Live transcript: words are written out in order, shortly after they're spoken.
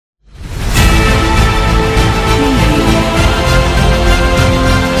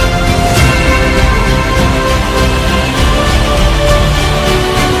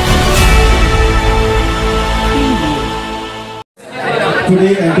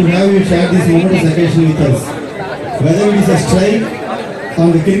today and to have you share this momentous occasion with us. Whether it is a strike on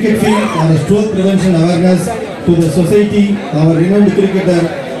the cricket field or a stroke prevention awareness to the society, our renowned cricketer,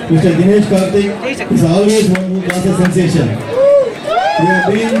 Mr. Dinesh Karthik, is always one who causes sensation.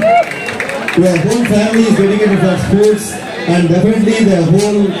 Your whole family is dedicated for sports, and definitely the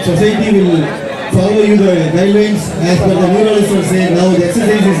whole society will follow you the guidelines as per the neurologists say. Now the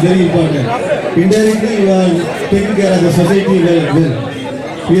exercise is very important. Indirectly you are taking care of the society well.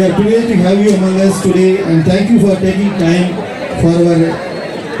 We are privileged to have you among us today, and thank you for taking time for our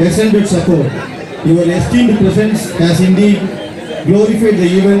extended support. Your esteemed presence has indeed glorified the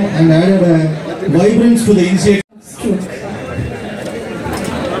event and added a vibrance to the initiative.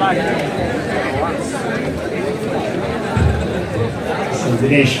 So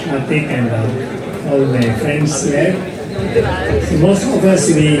Dinesh, Karthik and all my friends here. So most of us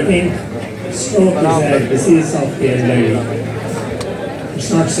we think stroke is a disease of the elderly. It's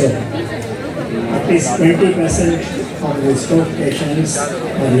not so. At least 20% of the stroke patients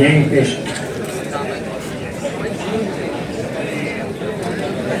are young patients.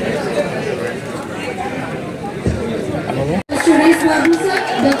 Today's producer,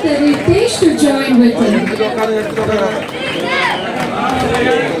 Dr. Ritesh, to join with him.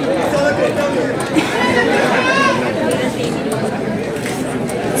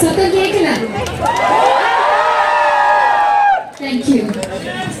 Thank you.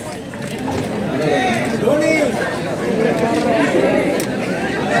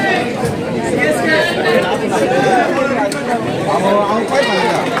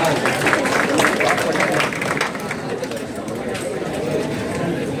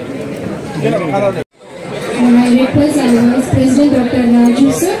 I request our Vice President Dr. Raju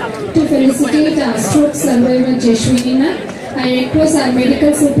sir to felicitate our stroke survivor Jeshwini ma'am. I request our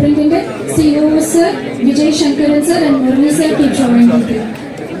Medical Superintendent CEO sir, Vijay Shankaran sir and Murli sir to join with you.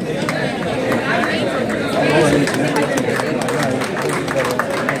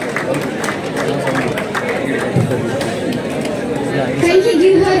 Can you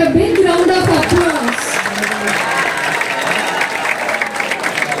give her a big round of applause?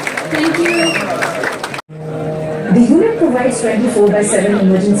 Thank you. The unit provides 24/7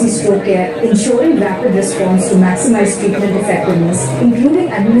 emergency stroke care, ensuring rapid response to maximize treatment effectiveness, including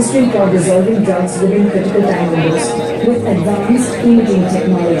administering or dissolving drugs within critical time windows. With advanced imaging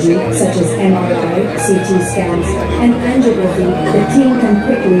technology such as MRI, CT scans, and angiography, the team can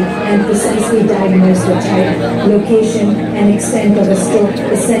quickly and precisely diagnose the type, location, and extent of a stroke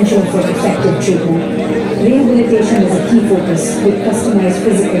essential for effective treatment. Rehabilitation is a key focus with customized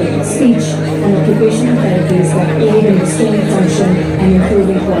physical, speech, and occupational therapies that aid in restoring function and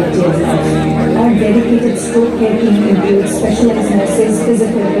improving quality of life. Our dedicated stroke care team includes specialized nurses,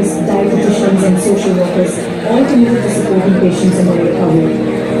 physiotherapists, dietitians, and social workers, all committed to supporting patients in their recovery.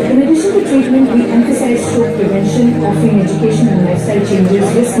 In addition to treatment, we emphasize stroke prevention, offering education and lifestyle changes,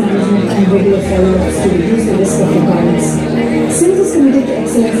 risk management, and regular follow-ups to reduce the risk of recurrence. SIMS is committed to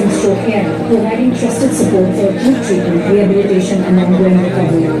excellence in stroke care, providing trusted support for acute treatment, rehabilitation, and ongoing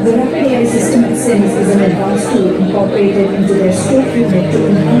recovery. The Rapid AI system at SIMS is an advanced tool incorporated into their stroke unit to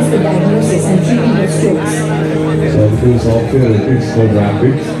enhance the diagnosis and treatment of strokes. So through software, it's called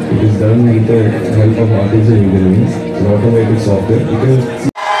Rapid. It is done with the help of artificial intelligence. It's an automated software.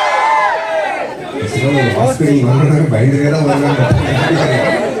 Hospital,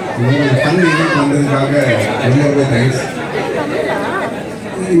 thanks.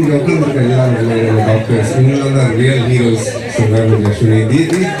 Doctors, are real heroes.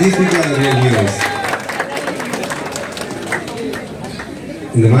 These people are the real heroes.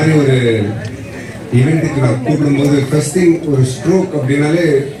 இந்த மாதிரி ஒரு ஈவெண்ட்டுக்கு நான் கூப்பிடும்போது first thing ஒரு stroke அப்படின்னாலே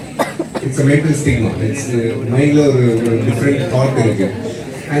it's a mental stigma. It's மைண்டில் ஒரு different thought இருக்கு.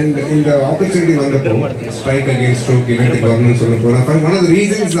 அண்ட் இந்த ஆப்பர்ச்சுனிட்டி வந்தப்போ ஸ்ட்ரைக் அகெயின்ஸ்ட் ஸ்ட்ரோக் ஈவெண்ட்டுக்கு வரணும்னு சொல்லப்போ நான் ஒன் ஆஃப் த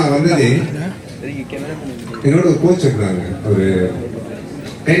ரீசன்ஸ் நான் வந்தது, என்னோட ஒரு கோச் இருந்தாங்க. ஒரு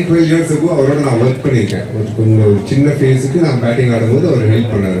 10-12 years ago அவரோட நான் ஒர்க் பண்ணியிருக்கேன். கொஞ்சம் ஒரு சின்ன ஃபேஸுக்கு நான் பேட்டிங் ஆடும்போது அவர்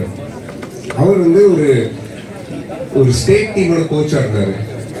ஹெல்ப் பண்ணார். அவர் வந்து ஒரு ஸ்டேட் டீமோட கோச்சாக இருந்தார்.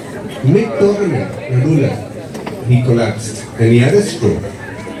 மிட் டோர்னமெண்ட் நடுவில் he collapsed and he had a stroke.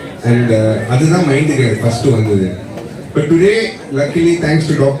 And அதுதான் மைண்டுக்கு ஃபர்ஸ்ட் வந்தது. But today, luckily, thanks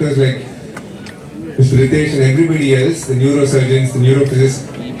to doctors like Mr. Ritesh and everybody else, the neurosurgeons, the neurophysicists,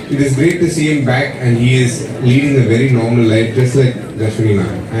 it is great to see him back and he is leading a very normal life, just like Jashwini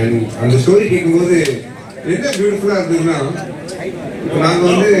ma'am. And the story கேட்கும்போது என்ன பியூட்டிஃபுல்லாக இருந்ததுன்னா, இப்போ நாங்கள்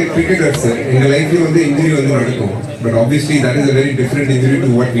வந்து cricketers, எங்கள் லைஃப்லேயும் வந்து injury வந்து நடக்கும். But obviously that is a very different injury to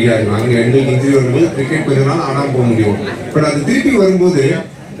what we have. நாங்கள் எங்களுக்கு இன்ஜுரி வரும்போது கிரிக்கெட் கொஞ்ச நாள் ஆடாமல் போக முடியும். பட் அது திருப்பி வரும்போது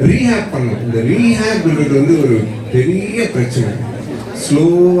ரீஹேப் பண்ணும். இந்த ரீஹேப்ன்றது வந்து ஒரு பெரிய பிரச்சனை.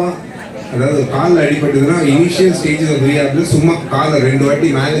 ஸ்லோவாக, அதாவது காலில் அடிபட்டதுன்னா இனிஷியல் ஸ்டேஜஸ் ஆஃப் ரீஹாப்ல சும்மா காலை 2 வாட்டி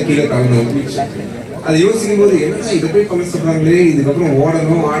மேலே கீழே தள்ளணும். அதை யோசிக்கும் போது என்ன இதை போய் பண்ண சொல்றாங்களே, இதுக்கப்புறம்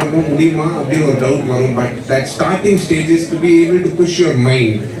ஓடணும் ஆடணும் முடியுமா அப்படின்னு ஒரு டவுட் வரும். But that starting stages to be able to push your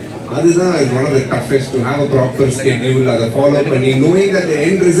mind, அதுதான் is one of the toughest. To have a proper schedule, அதை ஃபாலோ பண்ணி knowing that the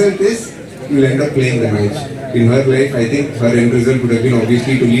end result is you will end up playing the match. In her life, I think her end result would have been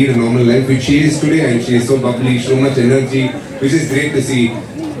obviously to lead a normal life, which she is today, and she is so bubbly, so much energy, which is great to see.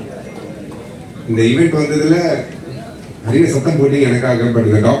 இந்த event வந்ததுல நிறைய சத்தம் போட்டீங்க எனக்காக, but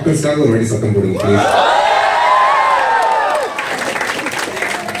இந்த டாக்டர்ஸ்க்காக ஒரு வாட்டி சத்தம் போடுங்க ப்ளீஸ்.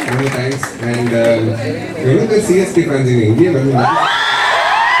 ரொம்ப தேங்க்ஸ். அண்ட் எவ்வளோ பேர் சிஎஸ்கே ஃபேன்ஸ் இங்கே வந்து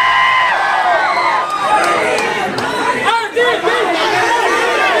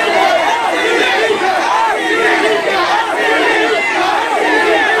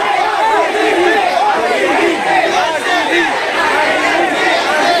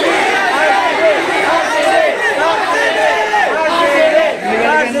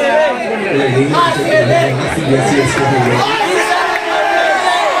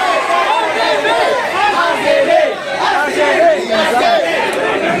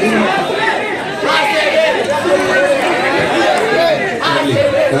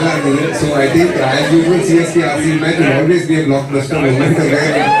So I think as usual CSK RCB match will always be a blockbuster moment.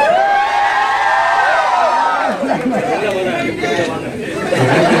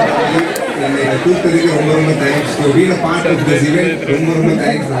 ரொம்ப thanks to be a part of this event. ரொம்ப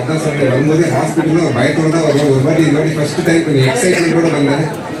தேங்க்ஸ். அதான் சொன்னேன், வரும்போது ஹாஸ்பிட்டலில் ஒரு பயத்தோடு தான் வருவோம். ஒரு வாட்டி இந்த ஃபர்ஸ்ட் டைம் கொஞ்சம் எக்ஸைட்மெண்ட்டோட வந்தேன்.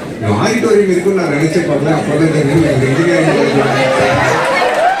 ஆடிட்டோரியம் இருக்குன்னு நான் நினைச்சே பார்க்கல. அப்போ தான் இன்ஜினியரிங்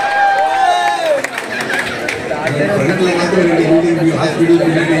ஃப்ரண்ட்ல மாத்திரம் 2 பில்டிங் ஹாஸ்பிட்டல்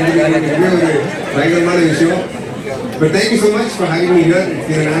ஒரு பயங்கரமான விஷயம். But thank you so much for having me here. It's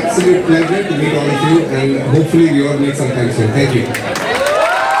been an absolute pleasure to meet all of you, and hopefully we all meet sometime soon. Thank you.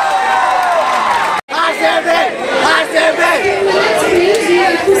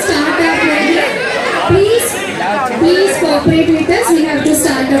 Please cooperate with us. We have to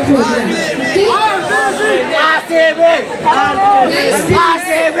start the program. Okay?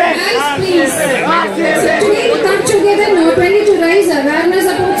 Guys, please. So today we come together not only to raise awareness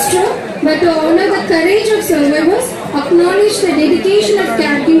about stroke, but to honor the courage of survivors, acknowledge the dedication of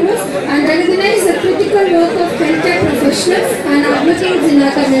caregivers, and recognize the critical work of healthcare professionals and advocates in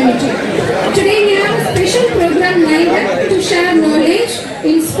our community. Today we have a special program lined up to share knowledge,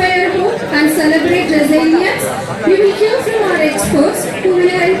 inspire hope, and celebrate resilience. We will hear from our experts who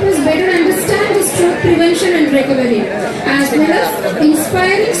will help us better understand the stroke prevention and recovery, as well as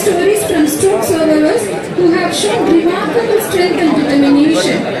inspiring stories from stroke survivors who have shown remarkable strength and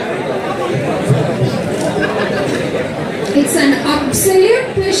determination. It's an absolute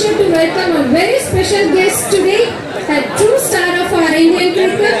pleasure to welcome a very special guest today, a true star of our Indian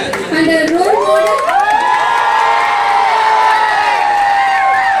cricket and a role model.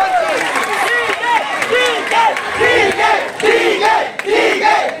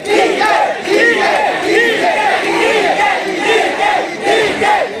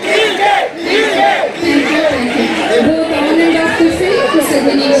 Both on and off the field, Mr.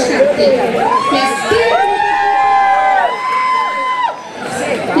 Dinesh, Karthik.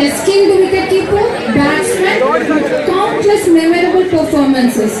 A skilled wicketkeeper, batsman, countless memorable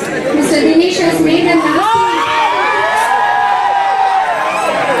performances. Mr. Dinesh has made a lasting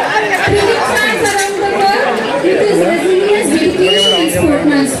cricket fans around the world with his resilience, dedication, and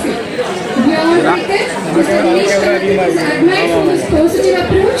sportsmanship. Beyond cricket, Mr. Dinesh Karthik is admired for his positive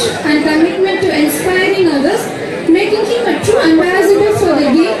approach and commitment to inspiring others, making him a true ambassador for the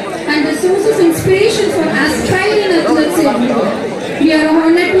game and a source of inspiration for aspiring athletes everywhere. We are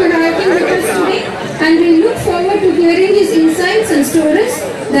honored to have him with us today, and we look forward to hearing his insights and stories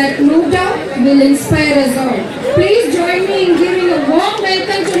that no doubt will inspire us all. Please